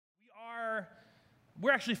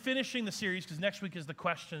we're actually finishing the series, because next week is the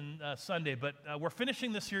question Sunday, but we're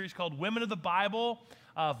finishing the series called Women of the Bible,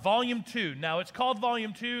 Volume 2. Now, it's called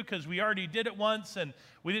Volume 2 because we already did it once, and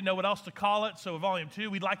we didn't know what else to call it, so Volume 2,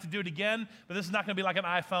 we'd like to do it again, but this is not going to be like an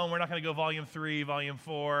iPhone. We're not going to go Volume 3, Volume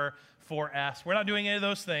 4, 4S. We're not doing any of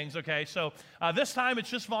those things, okay? So this time it's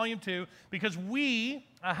just Volume 2 because we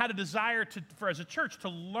had a desire for as a church to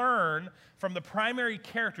learn from the primary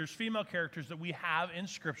characters, female characters that we have in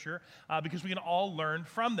Scripture because we can all learn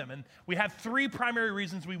from them. And we had three primary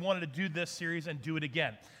reasons we wanted to do this series and do it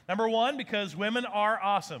again. Number one, because women are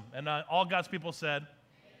awesome. And all God's people said,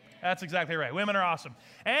 that's exactly right. Women are awesome.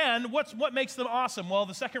 And what makes them awesome? Well,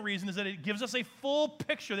 the second reason is that it gives us a full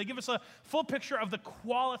picture. They give us a full picture of the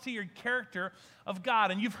quality or character of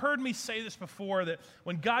God. And you've heard me say this before, that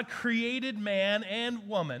when God created man and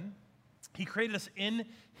woman, He created us in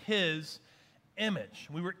His image.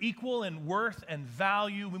 We were equal in worth and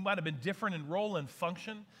value. We might have been different in role and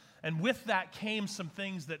function. And with that came some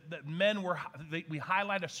things that men we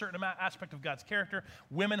highlight a certain aspect of God's character.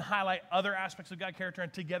 Women highlight other aspects of God's character,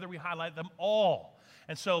 and together we highlight them all.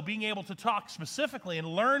 And so being able to talk specifically and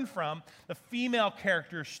learn from the female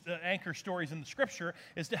characters, anchor stories in the Scripture,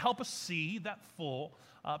 is to help us see that full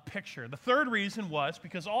picture. The third reason was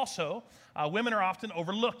because also women are often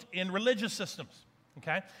overlooked in religious systems.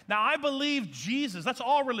 Okay? Now, I believe Jesus, that's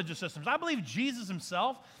all religious systems. I believe Jesus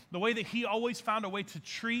himself, the way that he always found a way to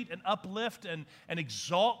treat and uplift and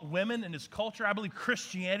exalt women in his culture, I believe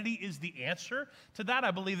Christianity is the answer to that.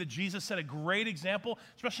 I believe that Jesus set a great example,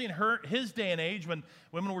 especially in his day and age when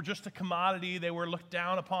women were just a commodity. They were looked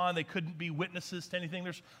down upon. They couldn't be witnesses to anything.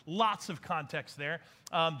 There's lots of context there.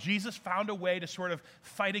 Jesus found a way to sort of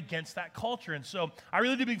fight against that culture. And so I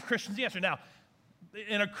really do believe Christians the answer. Now,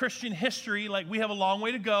 in a Christian history, like we have a long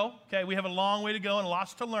way to go, okay? We have a long way to go and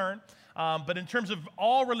lots to learn. But in terms of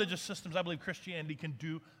all religious systems, I believe Christianity can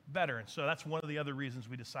do better. And so that's one of the other reasons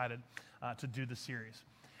we decided to do the series.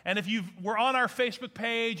 And if you were on our Facebook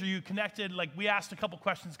page or you connected, like we asked a couple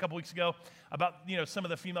questions a couple weeks ago about, some of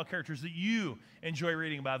the female characters that you enjoy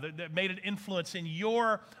reading about that made an influence in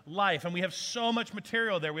your life. And we have so much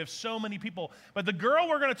material there. We have so many people. But the girl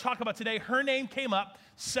we're going to talk about today, her name came up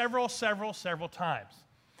several times.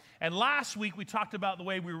 And last week we talked about the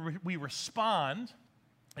way we respond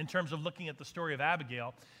in terms of looking at the story of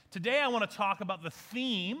Abigail. Today I want to talk about the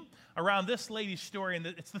theme around this lady's story, and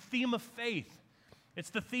it's the theme of faith. It's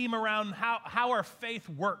the theme around how our faith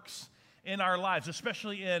works in our lives,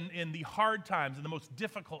 especially in the hard times, in the most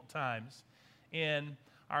difficult times in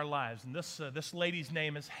our lives. And this lady's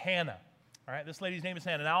name is Hannah. All right, this lady's name is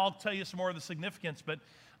Hannah. Now, I'll tell you some more of the significance, but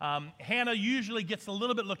Hannah usually gets a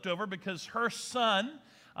little bit looked over because her son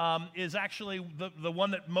is actually the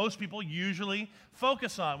one that most people usually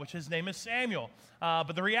focus on, which his name is Samuel.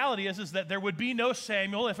 But the reality is that there would be no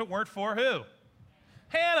Samuel if it weren't for who?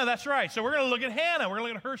 Hannah, that's right. So we're going to look at Hannah. We're going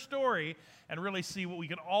to look at her story and really see what we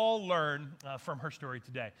can all learn from her story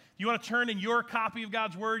today. If you want to turn in your copy of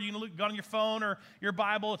God's Word, you can go on your phone or your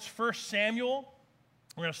Bible. It's 1 Samuel.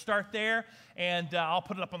 We're going to start there, and I'll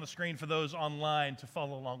put it up on the screen for those online to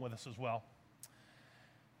follow along with us as well.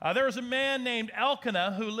 There was a man named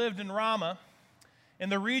Elkanah who lived in Ramah in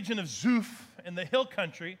the region of Zuph in the hill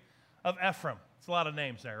country of Ephraim. It's a lot of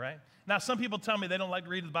names there, right? Now, some people tell me they don't like to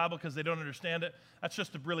read the Bible because they don't understand it. That's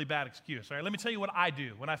just a really bad excuse, all right? Let me tell you what I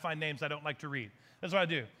do when I find names I don't like to read. This is what I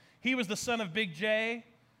do. He was the son of Big J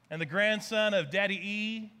and the grandson of Daddy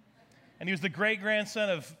E, and he was the great-grandson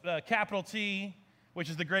of capital T, which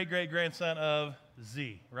is the great-great-grandson of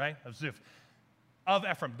Z, right, of Zuph, of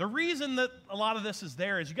Ephraim. The reason that a lot of this is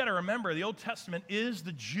there is you got to remember the Old Testament is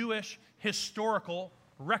the Jewish historical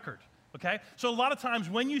record. Okay? So a lot of times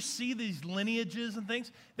when you see these lineages and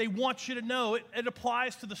things, they want you to know it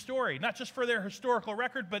applies to the story, not just for their historical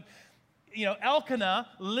record, but Elkanah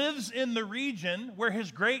lives in the region where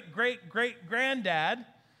his great-great-great-granddad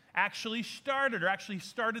actually started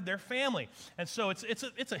their family. And so it's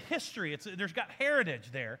a history. There's got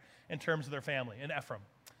heritage there in terms of their family in Ephraim.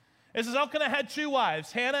 It says Elkanah had two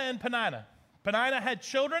wives, Hannah and Peninnah. Peninnah had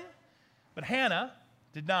children, but Hannah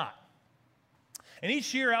did not. And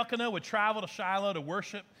each year, Elkanah would travel to Shiloh to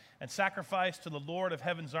worship and sacrifice to the Lord of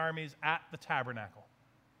heaven's armies at the tabernacle.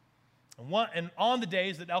 And on the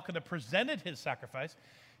days that Elkanah presented his sacrifice,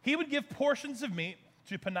 he would give portions of meat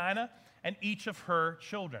to Peninnah and each of her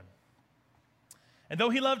children. And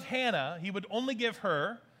though he loved Hannah, he would give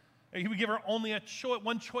her only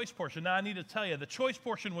one choice portion. Now, I need to tell you, the choice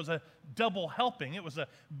portion was a double helping. It was a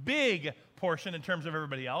big portion in terms of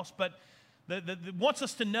everybody else, but wants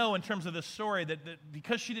us to know in terms of this story that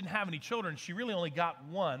because she didn't have any children, she really only got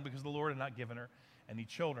one because the Lord had not given her any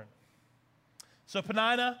children. So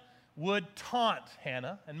Peninnah would taunt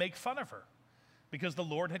Hannah and make fun of her because the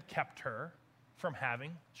Lord had kept her from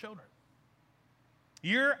having children.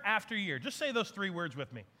 Year after year. Just say those 3 words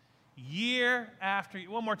with me. Year after year.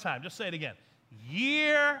 One more time. Just say it again.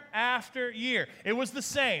 Year after year. It was the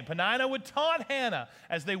same. Peninnah would taunt Hannah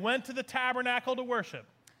as they went to the tabernacle to worship.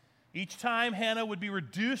 Each time, Hannah would be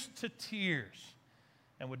reduced to tears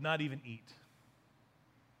and would not even eat.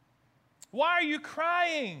 Why are you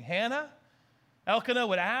crying, Hannah? Elkanah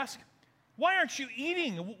would ask. Why aren't you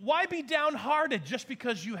eating? Why be downhearted just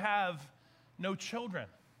because you have no children?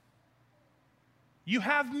 You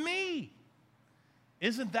have me.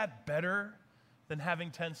 Isn't that better than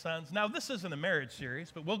having 10 sons? Now, this isn't a marriage series,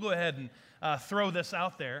 but we'll go ahead and throw this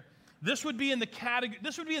out there. This would be in the category.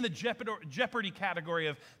 This would be in the Jeopardy category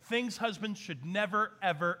of things husbands should never,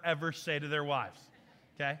 ever, ever say to their wives.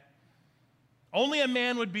 Okay? Only a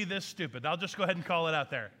man would be this stupid. I'll just go ahead and call it out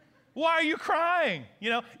there. Why are you crying?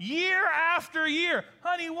 Year after year.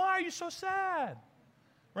 Honey, why are you so sad?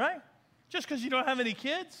 Right? Just because you don't have any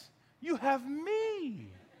kids? You have me.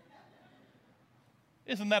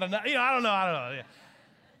 Isn't that enough? I don't know. Yeah.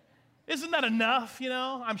 Isn't that enough?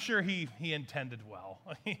 I'm sure he intended well.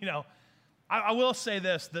 I will say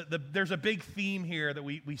this, there's a big theme here that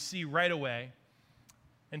we see right away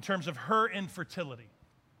in terms of her infertility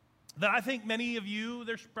that I think many of you,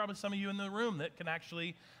 there's probably some of you in the room that can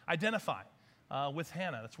actually identify with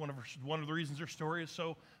Hannah. That's one of the reasons her story is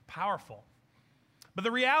so powerful. But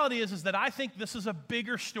the reality is that I think this is a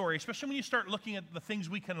bigger story, especially when you start looking at the things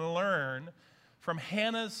we can learn from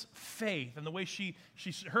Hannah's faith and the way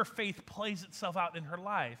her faith plays itself out in her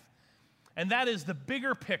life. And that is the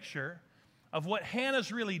bigger picture of what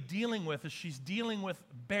Hannah's really dealing with is she's dealing with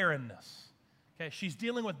barrenness. Okay, she's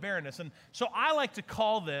dealing with barrenness. And so I like to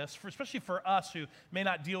call this, especially for us who may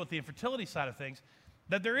not deal with the infertility side of things,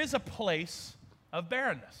 that there is a place of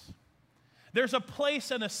barrenness. There's a place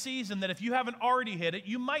and a season that if you haven't already hit it,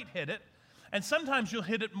 you might hit it, and sometimes you'll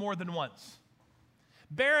hit it more than once.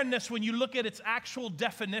 Barrenness, when you look at its actual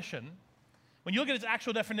definition,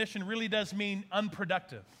 really does mean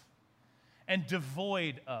unproductive and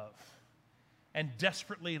devoid of and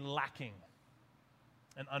desperately lacking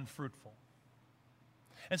and unfruitful.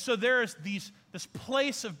 And so there is this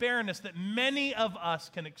place of barrenness that many of us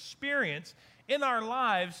can experience in our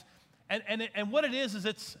lives. And what it is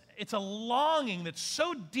it's a longing that's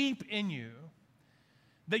so deep in you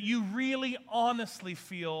that you really honestly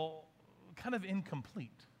feel kind of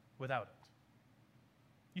incomplete without it.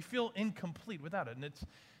 You feel incomplete without it. And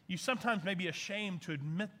you sometimes may be ashamed to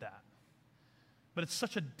admit that. But it's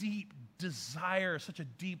such a deep desire, such a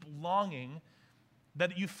deep longing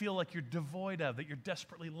that you feel like you're devoid of, that you're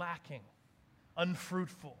desperately lacking,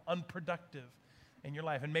 unfruitful, unproductive in your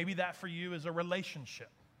life. And maybe that for you is a relationship.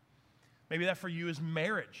 Maybe that for you is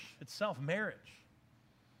marriage itself, marriage.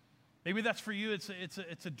 Maybe that's for you, it's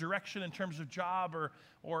a direction in terms of job or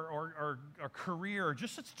career, or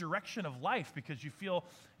just its direction of life, because you feel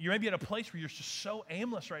you may be at a place where you're just so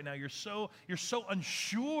aimless right now. You're so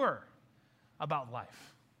unsure about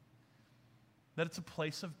life that it's a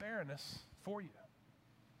place of barrenness for you.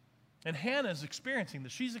 And Hannah's experiencing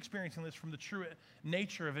this. She's experiencing this from the true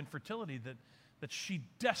nature of infertility, that she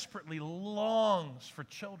desperately longs for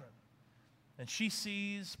children. And she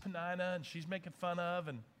sees Peninnah, and she's making fun of,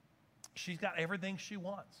 and she's got everything she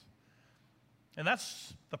wants. And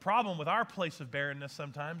that's the problem with our place of barrenness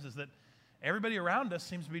sometimes, is that everybody around us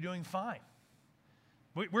seems to be doing fine.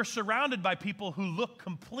 We're surrounded by people who look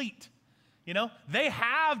complete. They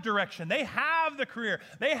have direction. They have the career.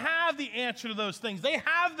 They have the answer to those things. They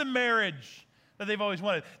have the marriage that they've always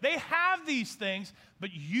wanted. They have these things,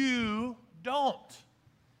 but you don't.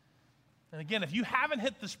 And again, if you haven't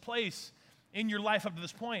hit this place in your life up to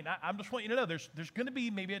this point, I just want you to know there's going to be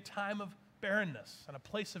maybe a time of barrenness and a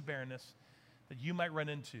place of barrenness that you might run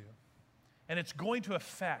into. And it's going to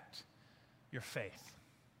affect your faith.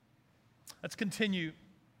 Let's continue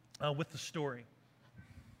with the story.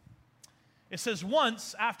 It says,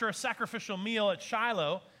 once after a sacrificial meal at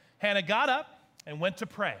Shiloh, Hannah got up and went to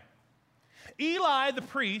pray. Eli, the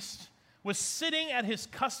priest, was sitting at his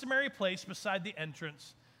customary place beside the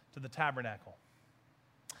entrance to the tabernacle.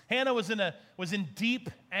 Hannah was in deep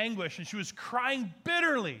anguish, and she was crying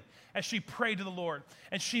bitterly as she prayed to the Lord.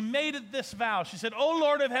 And she made this vow. She said, "O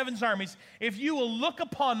Lord of heaven's armies, if you will look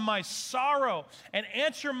upon my sorrow and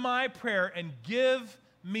answer my prayer and give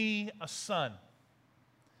me a son,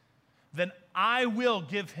 then I will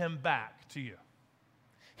give him back to you.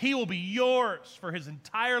 He will be yours for his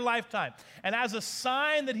entire lifetime. And as a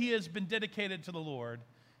sign that he has been dedicated to the Lord,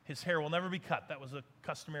 his hair will never be cut." That was a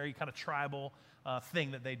customary kind of tribal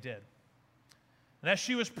thing that they did. And as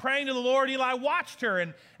she was praying to the Lord, Eli watched her,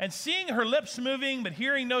 and seeing her lips moving but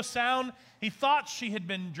hearing no sound, he thought she had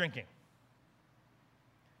been drinking.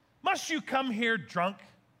 "Must you come here drunk?"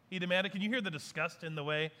 he demanded. Can you hear the disgust in the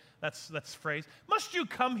way that's phrased? "Must you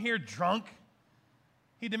come here drunk?"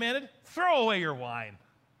 he demanded. "Throw away your wine."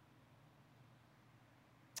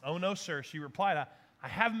 "Oh, no, sir," she replied. I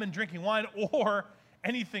haven't been drinking wine or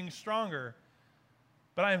anything stronger,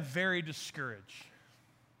 but I am very discouraged.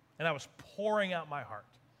 And I was pouring out my heart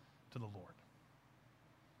to the Lord.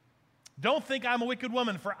 Don't think I'm a wicked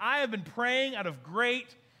woman, for I have been praying out of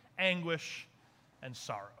great anguish and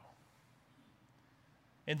sorrow.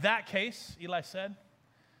 In that case, Eli said,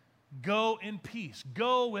 go in peace.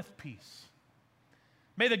 Go with peace.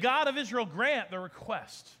 May the God of Israel grant the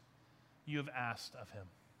request you have asked of him.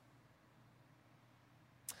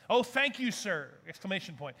 Oh, thank you, sir!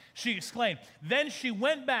 Exclamation point. She exclaimed. Then she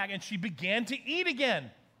went back and she began to eat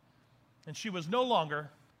again. And she was no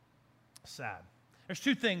longer sad. There's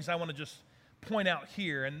two things I want to just point out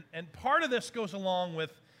here. And part of this goes along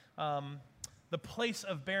with the place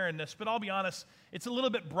of barrenness. But I'll be honest, it's a little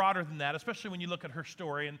bit broader than that, especially when you look at her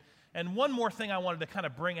story. And one more thing I wanted to kind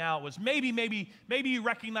of bring out was maybe you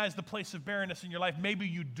recognize the place of barrenness in your life. Maybe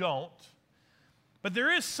you don't. But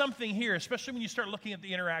there is something here, especially when you start looking at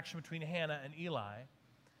the interaction between Hannah and Eli.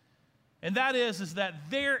 And that is that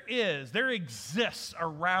there exists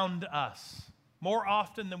around us, more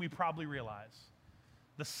often than we probably realize,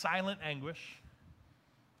 the silent anguish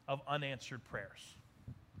of unanswered prayers.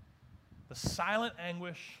 The silent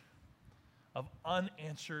anguish of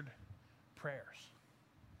unanswered prayers.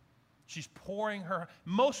 She's pouring her.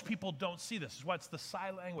 Most people don't see this. It's what's the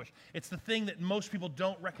silent anguish. It's the thing that most people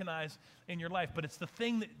don't recognize in your life, but it's the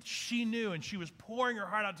thing that she knew, and she was pouring her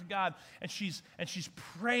heart out to God, and she's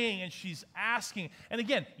praying, and she's asking. And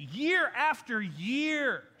again, year after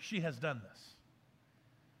year, she has done this.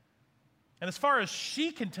 And as far as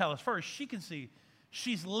she can tell, as far as she can see,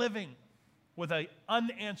 she's living with an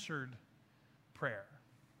unanswered prayer.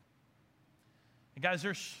 And guys,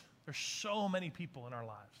 there's so many people in our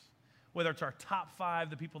lives. Whether it's our top 5,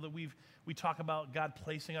 the people that we talk about God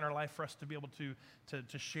placing in our life for us to be able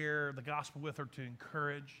to share the gospel with or to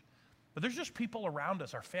encourage. But there's just people around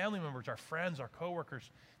us, our family members, our friends, our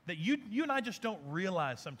coworkers, that you and I just don't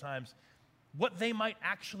realize sometimes what they might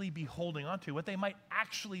actually be holding on to, what they might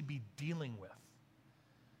actually be dealing with.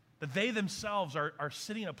 That they themselves are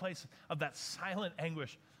sitting in a place of that silent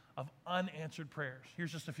anguish of unanswered prayers.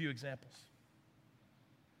 Here's just a few examples.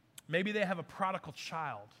 Maybe they have a prodigal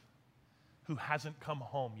child who hasn't come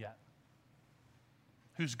home yet,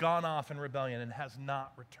 who's gone off in rebellion and has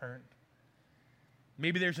not returned.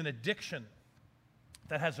 Maybe there's an addiction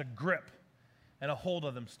that has a grip and a hold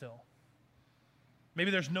of them still. Maybe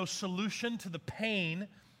there's no solution to the pain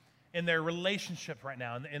in their relationship right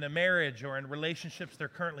now, in a marriage or in relationships they're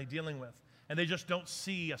currently dealing with, and they just don't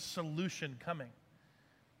see a solution coming.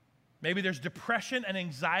 Maybe there's depression and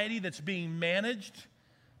anxiety that's being managed,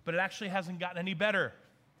 but it actually hasn't gotten any better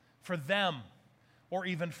for them or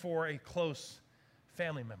even for a close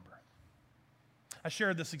family member. I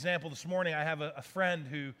shared this example this morning. I have a friend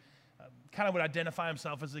who kind of would identify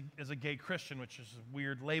himself as a gay Christian, which is a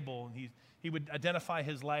weird label. He would identify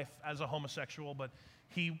his life as a homosexual, but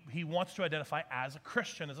he wants to identify as a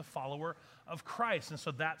Christian, as a follower of Christ. And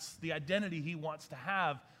so that's the identity he wants to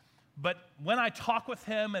have. But when I talk with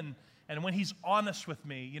him and when he's honest with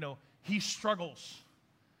me, he struggles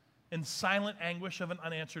in silent anguish of an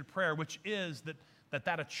unanswered prayer, which is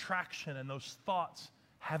that attraction and those thoughts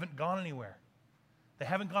haven't gone anywhere. They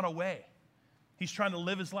haven't gone away. He's trying to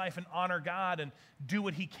live his life and honor God and do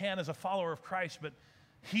what he can as a follower of Christ, but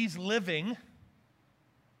he's living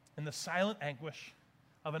in the silent anguish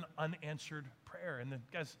of an unanswered prayer. And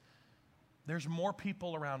guys, there's more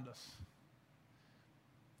people around us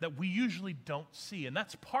that we usually don't see. And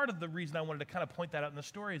that's part of the reason I wanted to kind of point that out in the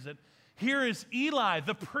story, is that here is Eli,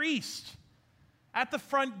 the priest, at the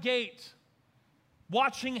front gate,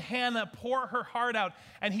 watching Hannah pour her heart out,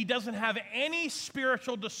 and he doesn't have any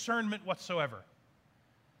spiritual discernment whatsoever.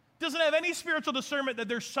 Doesn't have any spiritual discernment that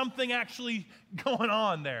there's something actually going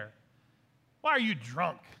on there. Why are you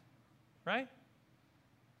drunk? Right?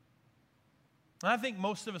 And I think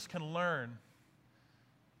most of us can learn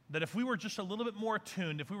that if we were just a little bit more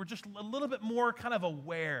attuned, if we were just a little bit more kind of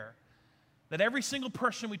aware, that every single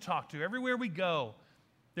person we talk to, everywhere we go,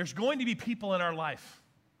 there's going to be people in our life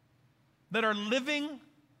that are living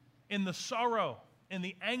in the sorrow, in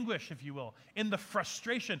the anguish, if you will, in the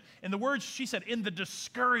frustration, in the words she said, in the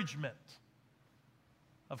discouragement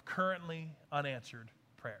of currently unanswered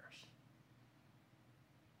prayers.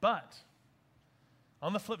 But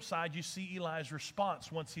On the flip side, you see Eli's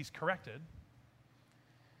response once he's corrected.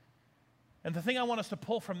 And the thing I want us to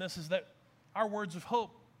pull from this is that our words of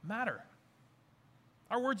hope matter.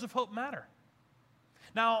 Our words of hope matter.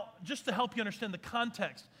 Now, just to help you understand the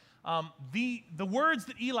context, the words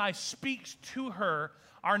that Eli speaks to her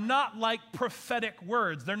are not like prophetic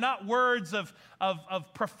words. They're not words of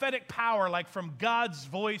prophetic power, like from God's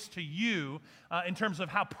voice to you, in terms of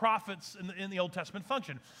how prophets in the Old Testament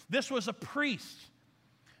function. This was a priest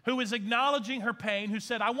who was acknowledging her pain, who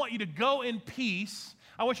said, I want you to go in peace.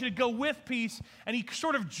 I want you to go with peace. And he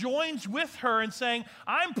sort of joins with her in saying,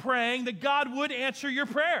 I'm praying that God would answer your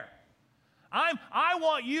prayer. I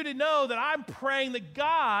want you to know that I'm praying that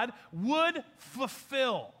God would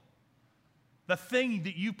fulfill the thing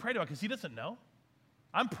that you prayed about, because he doesn't know.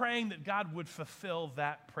 I'm praying that God would fulfill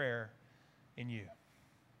that prayer in you.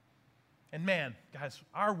 And man, guys,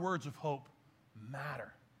 our words of hope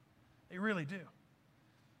matter. They really do.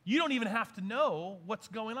 You don't even have to know what's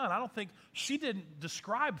going on. I don't think she didn't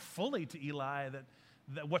describe fully to Eli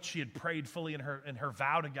that what she had prayed fully in her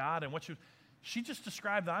vow to God, and what she just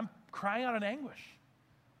described that I'm crying out in anguish.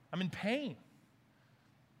 I'm in pain.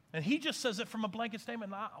 And he just says it from a blanket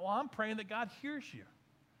statement. Well, I'm praying that God hears you.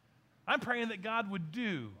 I'm praying that God would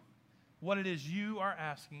do what it is you are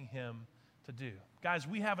asking him to do. Guys,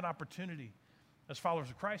 we have an opportunity as followers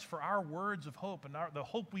of Christ for our words of hope and the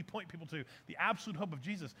hope we point people to, the absolute hope of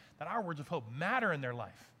Jesus, that our words of hope matter in their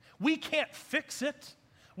life. We can't fix it.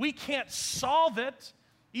 We can't solve it.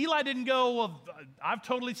 Eli didn't go, well, I've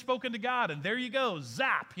totally spoken to God, and there you go,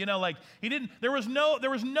 zap. He didn't, there was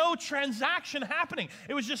no transaction happening.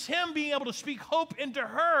 It was just him being able to speak hope into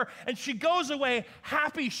her, and she goes away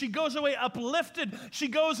happy. She goes away uplifted. She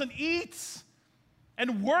goes and eats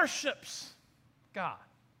and worships God.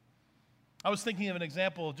 I was thinking of an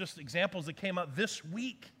example, just examples that came up this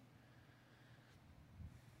week,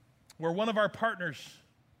 where one of our partners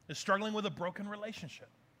is struggling with a broken relationship.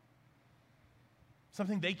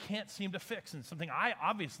 Something they can't seem to fix, and something I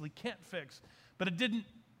obviously can't fix. But it didn't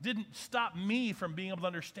stop me from being able to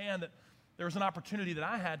understand that there was an opportunity that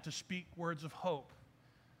I had to speak words of hope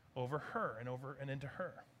over her and into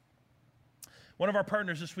her. One of our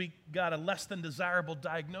partners this week got a less than desirable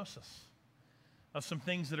diagnosis of some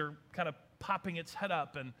things that are kind of popping its head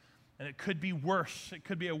up, and it could be worse. It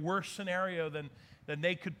could be a worse scenario than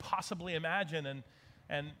they could possibly imagine. And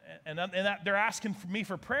that they're asking me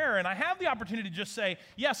for prayer, and I have the opportunity to just say,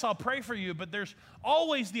 yes, I'll pray for you, but there's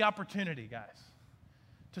always the opportunity, guys,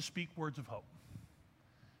 to speak words of hope,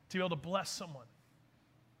 to be able to bless someone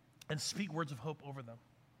and speak words of hope over them.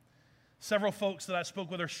 Several folks that I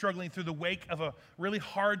spoke with are struggling through the wake of a really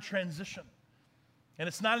hard transition, and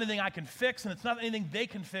it's not anything I can fix, and it's not anything they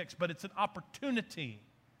can fix, but it's an opportunity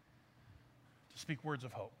to speak words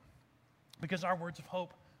of hope, because our words of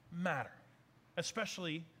hope matter.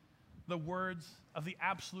 Especially the words of the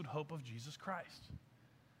absolute hope of Jesus Christ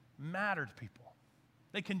matter to people.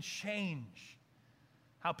 They can change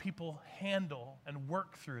how people handle and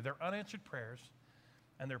work through their unanswered prayers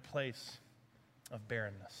and their place of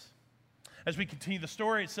barrenness. As we continue the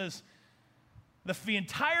story, it says, the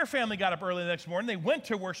entire family got up early the next morning. They went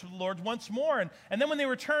to worship the Lord once more. And then when they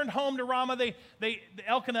returned home to Ramah,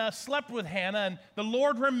 Elkanah slept with Hannah, and the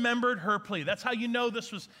Lord remembered her plea. That's how you know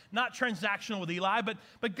this was not transactional with Eli,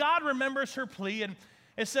 but God remembers her plea. And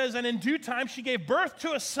it says, and in due time she gave birth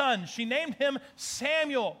to a son. She named him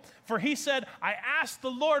Samuel, for he said, I asked the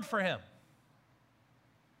Lord for him.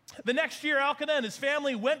 The next year, Elkanah and his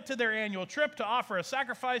family went to their annual trip to offer a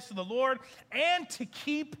sacrifice to the Lord and to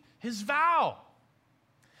keep his vow.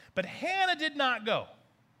 But Hannah did not go.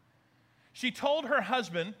 She told her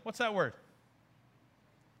husband, what's that word?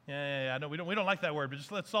 Yeah, I know we don't like that word, but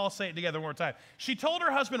just let's all say it together one more time. She told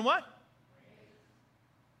her husband what?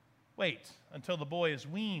 Wait until the boy is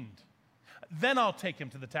weaned. Then I'll take him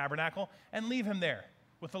to the tabernacle and leave him there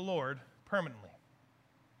with the Lord permanently.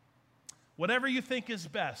 Whatever you think is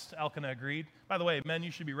best, Elkanah agreed. By the way, men,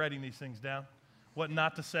 you should be writing these things down. What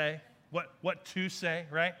not to say, what to say,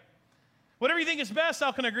 right? Whatever you think is best,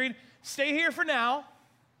 Elkanah agreed. Stay here for now.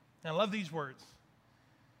 And I love these words.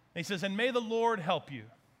 And he says, and may the Lord help you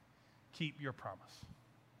keep your promise.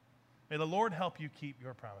 May the Lord help you keep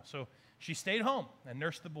your promise. So she stayed home and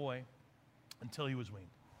nursed the boy until he was weaned.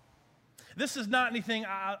 This is not anything,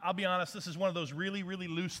 I'll be honest, this is one of those really, really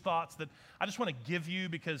loose thoughts that I just want to give you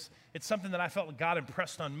because it's something that I felt God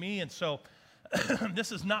impressed on me. And so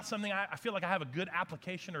this is not something I feel like I have a good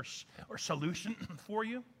application or solution for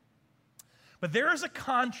you. But there is a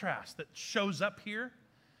contrast that shows up here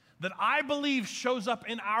that I believe shows up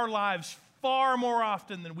in our lives far more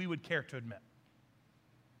often than we would care to admit.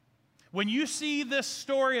 When you see this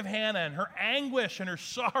story of Hannah and her anguish and her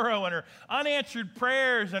sorrow and her unanswered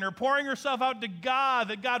prayers and her pouring herself out to God,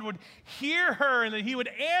 that God would hear her and that he would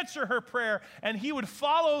answer her prayer and he would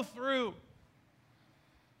follow through.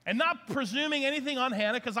 And not presuming anything on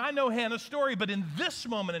Hannah, because I know Hannah's story, but in this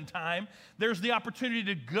moment in time, there's the opportunity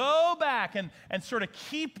to go back and sort of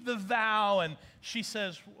keep the vow. And she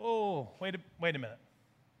says, oh, wait a minute.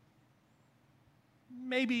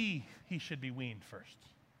 Maybe he should be weaned first.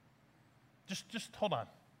 Just hold on.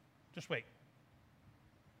 Just wait.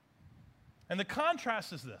 And the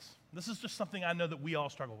contrast is this. This is just something I know that we all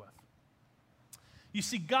struggle with. You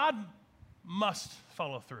see, God must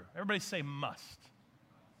follow through. Everybody say must.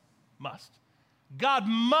 Must. God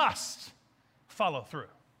must follow through.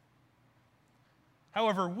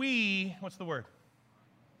 However, what's the word?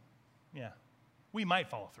 Yeah, we might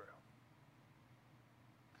follow through.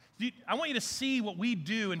 I want you to see what we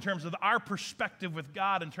do in terms of our perspective with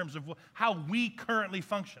God, in terms of how we currently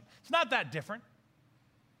function. It's not that different.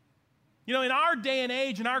 You know, in our day and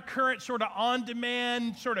age, in our current sort of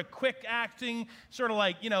on-demand, sort of quick-acting, sort of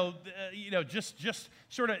like, just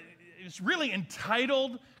sort of, it's really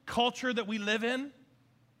entitled culture that we live in,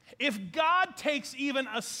 if God takes even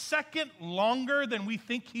a second longer than we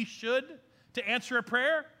think he should to answer a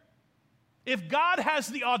prayer, if God has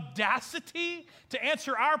the audacity to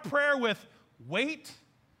answer our prayer with wait,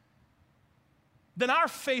 then our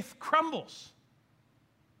faith crumbles.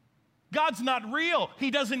 God's not real. He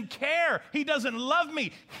doesn't care. He doesn't love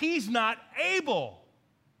me. He's not able.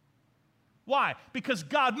 Why? Because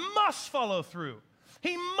God must follow through.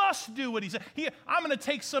 He must do what he said. I'm going to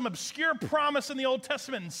take some obscure promise in the Old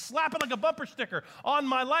Testament and slap it like a bumper sticker on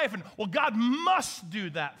my life. And, well, God must do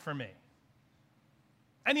that for me.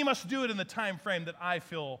 And he must do it in the time frame that I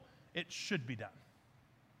feel it should be done.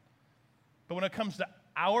 But when it comes to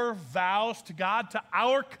our vows to God, to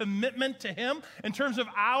our commitment to him, in terms of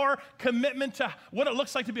our commitment to what it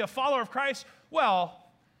looks like to be a follower of Christ,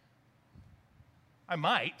 well, I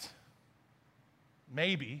might,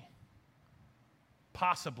 maybe,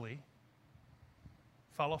 possibly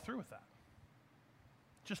follow through with that.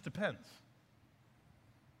 Just depends.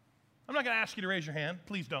 I'm not going to ask you to raise your hand.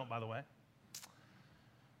 Please don't, by the way.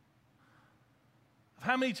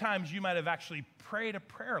 How many times you might have actually prayed a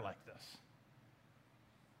prayer like this?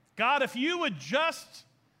 God, if you would just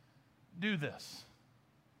do this,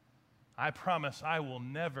 I promise I will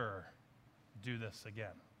never do this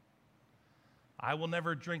again. I will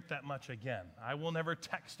never drink that much again. I will never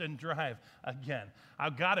text and drive again.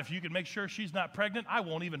 God, if you could make sure she's not pregnant, I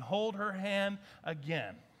won't even hold her hand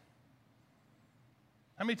again.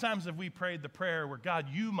 How many times have we prayed the prayer where, God,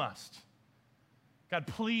 you must. God,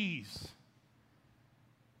 please.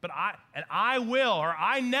 But I will, or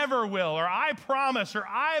I never will, or I promise, or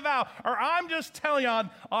I vow, or I'm just telling you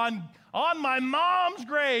on my mom's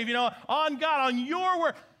grave, on God, on your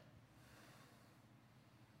word.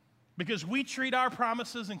 Because we treat our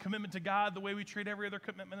promises and commitment to God the way we treat every other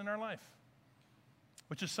commitment in our life,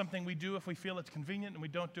 which is something we do if we feel it's convenient and we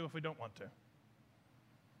don't do if we don't want to.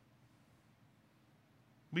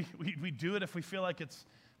 We do it if we feel like it's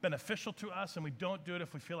beneficial to us, and we don't do it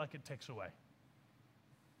if we feel like it takes away.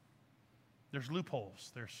 There's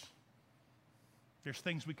loopholes. There's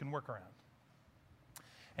things we can work around.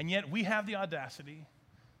 And yet we have the audacity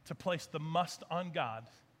to place the must on God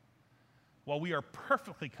while we are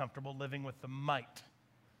perfectly comfortable living with the might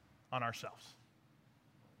on ourselves.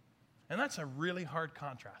 And that's a really hard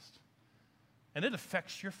contrast. And it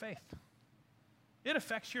affects your faith. It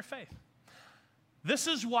affects your faith. This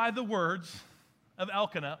is why the words of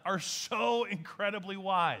Elkanah are so incredibly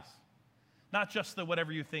wise. Not just the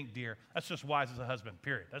whatever you think, dear. That's just wise as a husband,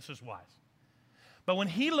 period. That's just wise. But when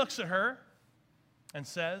he looks at her and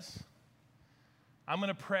says, I'm going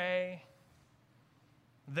to pray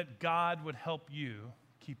that God would help you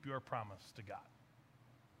keep your promise to God.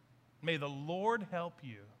 May the Lord help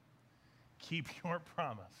you keep your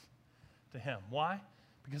promise to him. Why?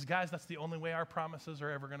 Because, guys, that's the only way our promises are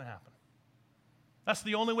ever going to happen. That's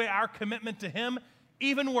the only way our commitment to him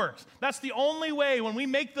even works. That's the only way when we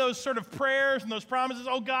make those sort of prayers and those promises.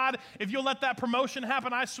 Oh, God, if you'll let that promotion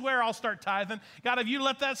happen, I swear I'll start tithing. God, if you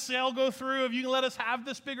let that sale go through, if you can let us have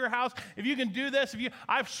this bigger house, if you can do this,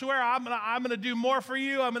 I swear I'm gonna do more for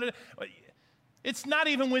you. It's not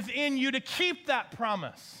even within you to keep that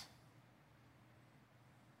promise.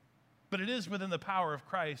 But it is within the power of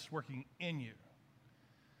Christ working in you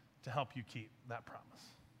to help you keep that promise.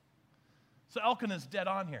 So Elkanah's dead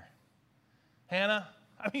on here. Hannah,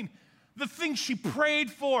 the thing she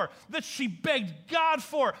prayed for, that she begged God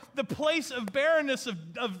for, the place of barrenness,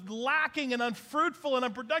 of lacking and unfruitful and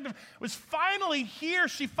unproductive, was finally here.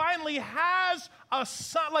 She finally has a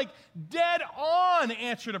son, like dead on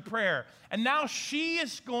answer to prayer. And now she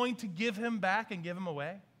is going to give him back and give him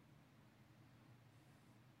away.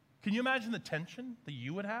 Can you imagine the tension that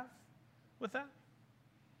you would have with that?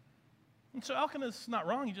 And so Elkanah's not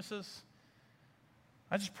wrong. He just says,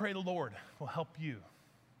 I just pray the Lord will help you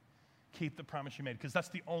keep the promise you made, because that's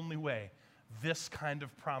the only way this kind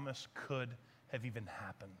of promise could have even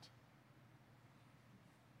happened.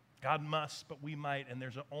 God must, but we might, and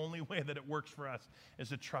there's the only way that it works for us is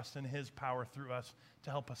to trust in his power through us to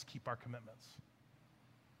help us keep our commitments.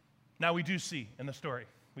 Now we do see in the story,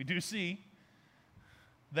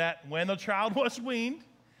 that when the child was weaned,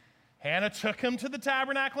 Hannah took him to the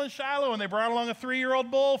tabernacle in Shiloh, and they brought along a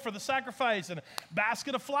 3-year-old bull for the sacrifice and a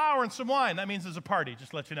basket of flour and some wine. That means there's a party,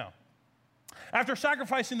 just to let you know. After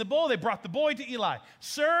sacrificing the bull, they brought the boy to Eli.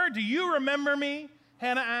 Sir, do you remember me?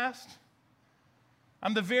 Hannah asked.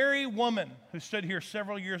 I'm the very woman who stood here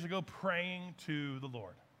several years ago praying to the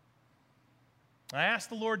Lord. I asked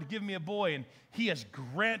the Lord to give me a boy, and he has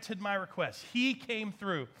granted my request. He came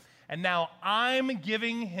through, and now I'm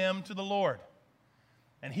giving him to the Lord.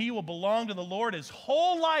 And he will belong to the Lord his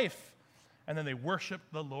whole life. And then they worship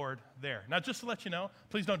the Lord there. Now, just to let you know,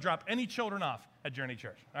 please don't drop any children off at Journey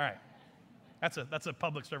Church. All right. That's a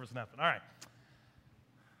public service announcement. All right.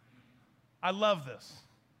 I love this,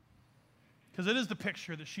 because it is the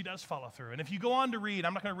picture that she does follow through. And if you go on to read,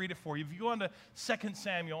 I'm not going to read it for you. If you go on to 1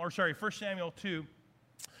 Samuel 2,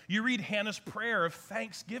 you read Hannah's prayer of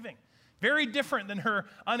thanksgiving. Very different than her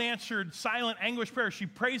unanswered, silent anguish prayer. She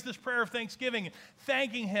prays this prayer of thanksgiving,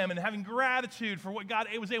 thanking him and having gratitude for what God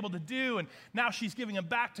was able to do. And now she's giving him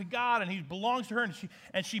back to God, and he belongs to her.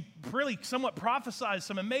 And she really somewhat prophesies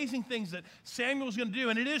some amazing things that Samuel's going to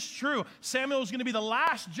do. And it is true. Samuel is going to be the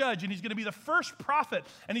last judge, and he's going to be the first prophet,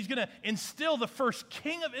 and he's going to instill the first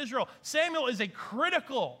king of Israel. Samuel is a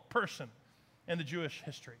critical person in the Jewish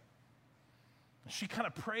history. She kind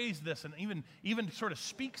of prays this and even sort of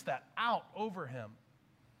speaks that out over him.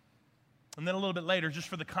 And then a little bit later, just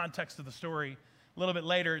for the context of the story, a little bit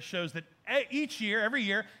later, it shows that every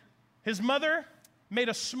year, his mother made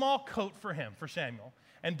a small coat for him, for Samuel,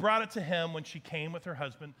 and brought it to him when she came with her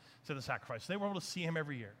husband to the sacrifice. So they were able to see him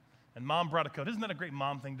every year. And mom brought a coat. Isn't that a great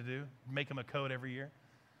mom thing to do? Make him a coat every year?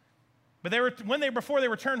 But before they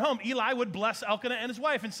returned home, Eli would bless Elkanah and his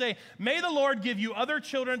wife and say, may the Lord give you other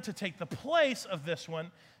children to take the place of this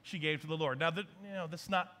one she gave to the Lord. Now, this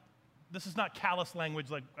is not callous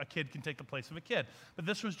language like a kid can take the place of a kid. But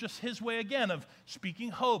this was just his way, again, of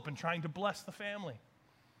speaking hope and trying to bless the family.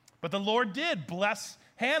 But the Lord did bless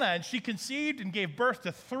Hannah, and she conceived and gave birth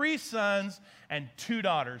to 3 sons and 2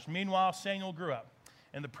 daughters. Meanwhile, Samuel grew up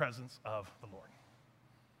in the presence of the Lord.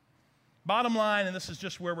 Bottom line, and this is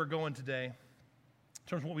just where we're going today, in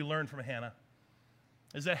terms of what we learned from Hannah,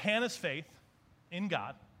 is that Hannah's faith in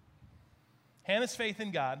God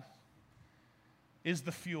is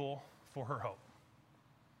the fuel for her hope.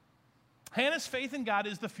 Hannah's faith in God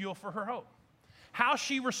is the fuel for her hope. How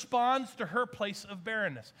she responds to her place of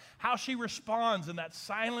barrenness, how she responds in that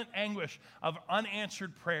silent anguish of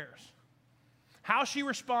unanswered prayers, how she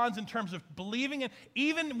responds in terms of believing it,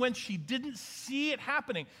 even when she didn't see it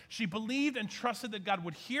happening. She believed and trusted that God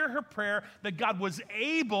would hear her prayer, that God was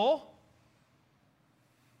able,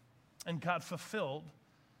 and God fulfilled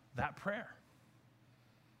that prayer.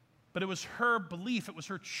 But it was her belief, it was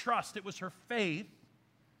her trust, it was her faith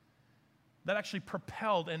that actually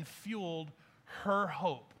propelled and fueled her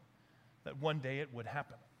hope that one day it would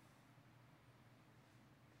happen.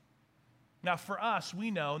 Now, for us, we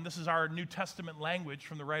know, and this is our New Testament language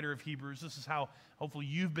from the writer of Hebrews, this is how hopefully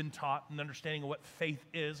you've been taught in understanding what faith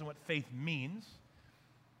is and what faith means.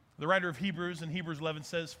 The writer of Hebrews in Hebrews 11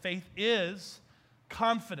 says, faith is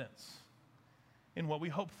confidence in what we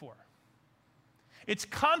hope for. It's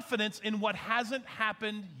confidence in what hasn't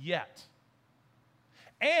happened yet,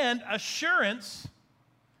 and assurance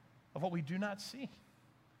of what we do not see.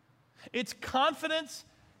 It's confidence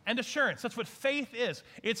and assurance. That's what faith is.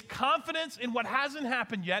 It's confidence in what hasn't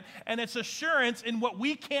happened yet, and it's assurance in what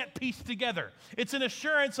we can't piece together. It's an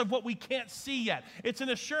assurance of what we can't see yet. It's an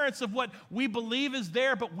assurance of what we believe is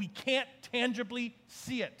there, but we can't tangibly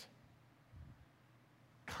see it.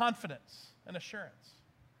 Confidence and assurance.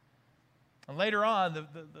 And later on,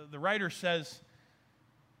 the writer says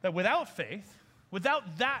that without faith,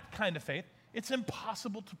 without that kind of faith, it's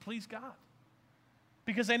impossible to please God.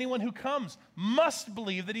 Because anyone who comes must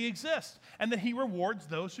believe that he exists and that he rewards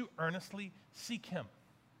those who earnestly seek him.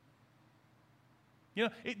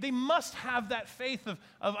 They must have that faith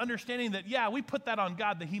of understanding that, yeah, we put that on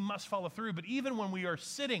God, that he must follow through. But even when we are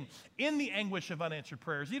sitting in the anguish of unanswered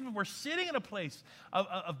prayers, even if we're sitting in a place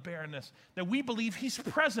of barrenness, that we believe he's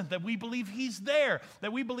present, that we believe he's there,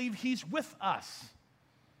 that we believe he's with us.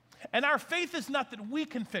 And our faith is not that we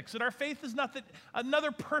can fix it. Our faith is not that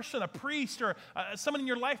another person, a priest or someone in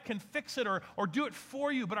your life can fix it or do it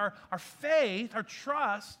for you. But our faith, our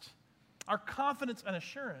trust, our confidence and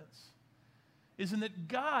assurance is in that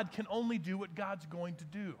God can only do what God's going to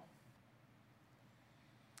do.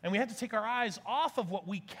 And we have to take our eyes off of what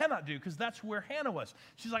we cannot do, because that's where Hannah was.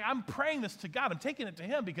 She's like, I'm praying this to God. I'm taking it to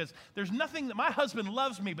him because there's nothing that my husband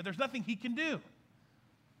loves me, but there's nothing he can do.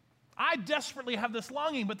 I desperately have this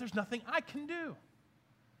longing, but there's nothing I can do.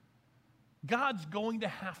 God's going to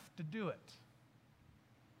have to do it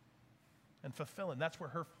and fulfill it. And that's where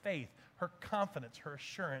her faith, her confidence, her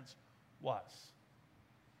assurance was.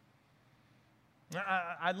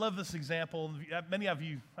 I love this example. Many of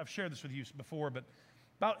you, I've shared this with you before, but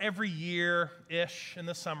about every year-ish in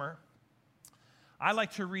the summer, I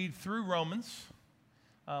like to read through Romans.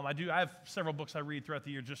 I have several books I read throughout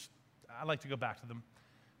the year. I like to go back to them.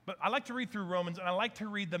 But I like to read through Romans, and I like to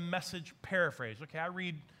read the Message paraphrase. Okay, I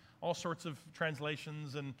read all sorts of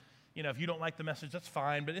translations, and if you don't like the Message, that's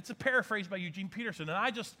fine. But it's a paraphrase by Eugene Peterson, and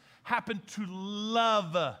I just happen to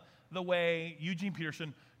love the way Eugene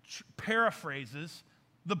Peterson paraphrases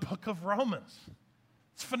the book of Romans.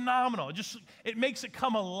 It's phenomenal. It makes it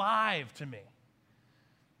come alive to me.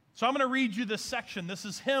 So I'm going to read you this section. This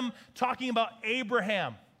is him talking about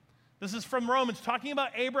Abraham. This is from Romans, talking about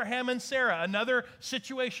Abraham and Sarah, another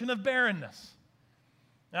situation of barrenness.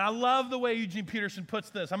 And I love the way Eugene Peterson puts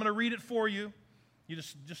this. I'm going to read it for you.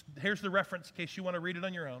 Here's the reference in case you want to read it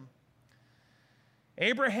on your own.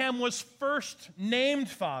 Abraham was first named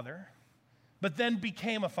father, but then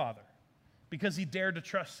became a father because he dared to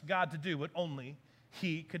trust God to do what only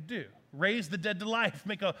he could do. Raise the dead to life,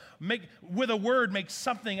 with a word, make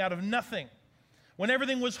something out of nothing. When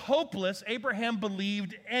everything was hopeless, Abraham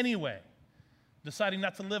believed anyway, deciding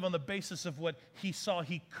not to live on the basis of what he saw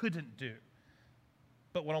he couldn't do,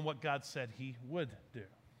 but on what God said he would do.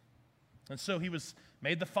 And so he was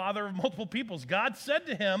made the father of multiple peoples. God said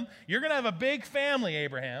to him, you're going to have a big family,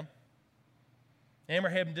 Abraham.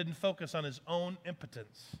 Abraham didn't focus on his own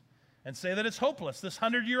impotence and say that it's hopeless. This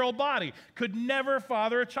 100-year-old body could never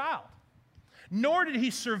father a child. Nor did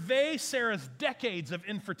he survey Sarah's decades of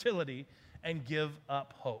infertility and give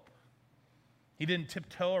up hope. He didn't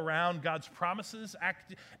tiptoe around God's promises,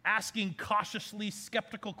 asking cautiously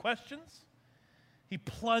skeptical questions. He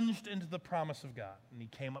plunged into the promise of God, and he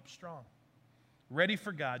came up strong, ready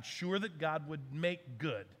for God, sure that God would make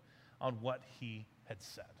good on what he had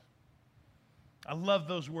said. I love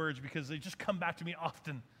those words because they just come back to me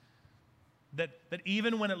often, that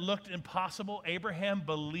even when it looked impossible, Abraham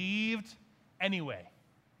believed anyway.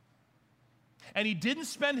 And he didn't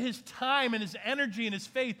spend his time and his energy and his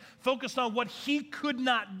faith focused on what he could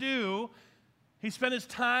not do. He spent his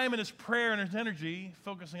time and his prayer and his energy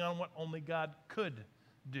focusing on what only God could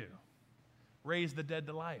do. Raise the dead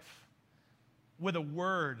to life. With a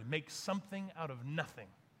word, make something out of nothing.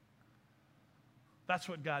 That's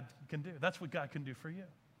what God can do. That's what God can do for you.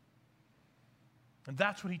 And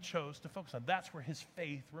that's what he chose to focus on. That's where his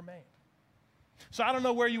faith remained. So I don't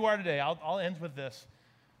know where you are today. I'll end with this.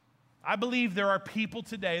 I believe there are people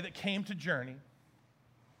today that came to Journey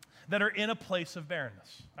that are in a place of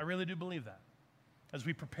barrenness. I really do believe that. As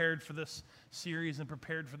we prepared for this series and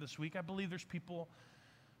prepared for this week, I believe there's people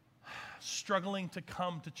struggling to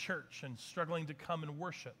come to church and struggling to come and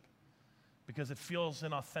worship because it feels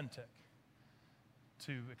inauthentic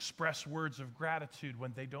to express words of gratitude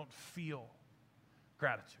when they don't feel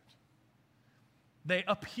gratitude. They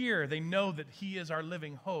appear, they know that he is our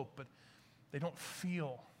living hope, but they don't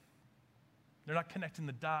feel. They're not connecting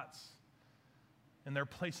the dots in their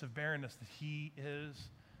place of barrenness that he is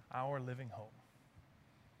our living hope.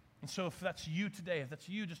 And so if that's you today, if that's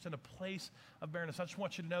you just in a place of barrenness, I just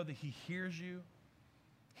want you to know that he hears you.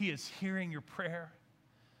 He is hearing your prayer.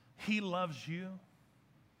 He loves you.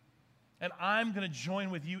 And I'm going to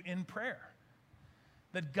join with you in prayer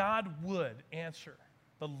that God would answer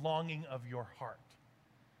the longing of your heart.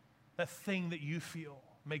 That thing that you feel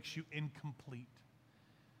makes you incomplete.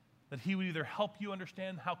 That he would either help you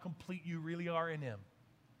understand how complete you really are in him,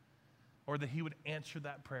 or that he would answer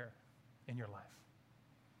that prayer in your life.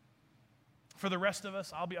 For the rest of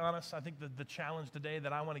us, I'll be honest, I think that the challenge today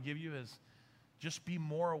that I want to give you is just be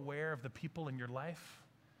more aware of the people in your life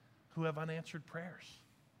who have unanswered prayers.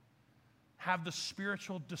 Have the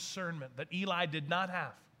spiritual discernment that Eli did not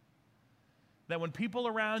have. That when people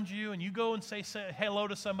around you and you go and say hello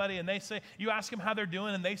to somebody and you ask them how they're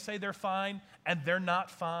doing and they say they're fine and they're not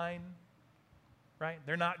fine, right?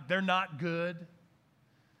 They're not good.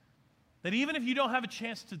 That even if you don't have a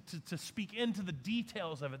chance to speak into the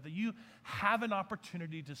details of it, that you have an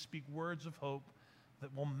opportunity to speak words of hope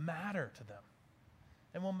that will matter to them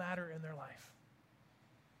and will matter in their life.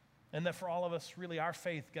 And that for all of us, really, our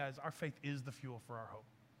faith, guys, our faith is the fuel for our hope.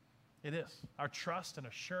 It is. Our trust and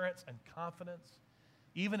assurance and confidence,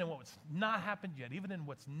 even in what's not happened yet, even in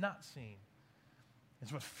what's not seen,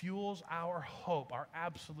 is what fuels our hope, our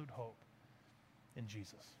absolute hope in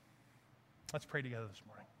Jesus. Let's pray together this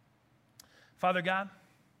morning. Father God,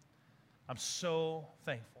 I'm so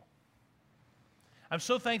thankful. I'm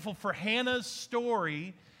so thankful for Hannah's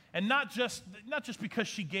story, and not just because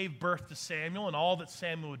she gave birth to Samuel and all that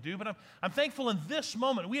Samuel would do, but I'm thankful in this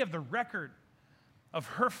moment we have the record of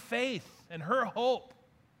her faith and her hope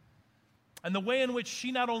and the way in which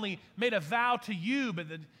she not only made a vow to you, but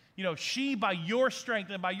that, she, by your strength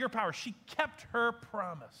and by your power, she kept her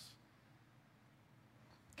promise.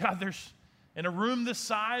 God, in a room this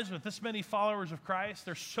size with this many followers of Christ,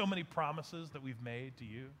 there's so many promises that we've made to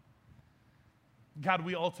you. God,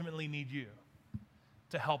 we ultimately need you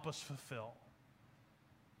to help us fulfill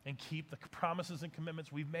and keep the promises and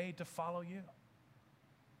commitments we've made to follow you.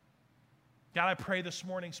 God, I pray this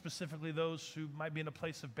morning specifically those who might be in a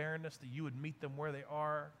place of barrenness, that you would meet them where they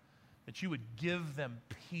are, that you would give them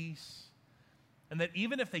peace. And that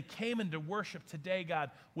even if they came into worship today,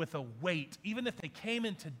 God, with a weight, even if they came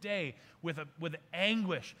in today with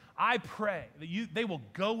anguish, I pray that they will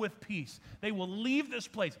go with peace. They will leave this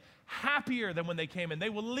place happier than when they came in. They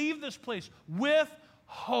will leave this place with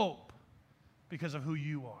hope because of who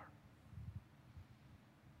you are.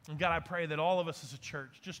 And God, I pray that all of us as a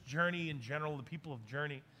church, just Journey in general, the people of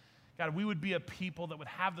Journey, God, we would be a people that would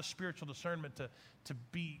have the spiritual discernment to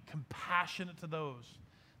be compassionate to those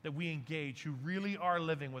that we engage who really are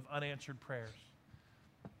living with unanswered prayers.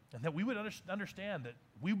 And that we would understand that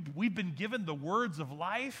we've been given the words of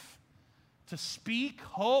life to speak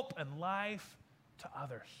hope and life to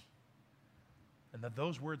others. And that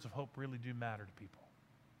those words of hope really do matter to people.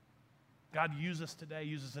 God, use us today.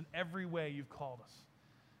 Use us in every way you've called us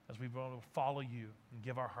as we will follow you and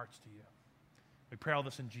give our hearts to you. We pray all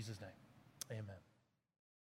this in Jesus' name. Amen.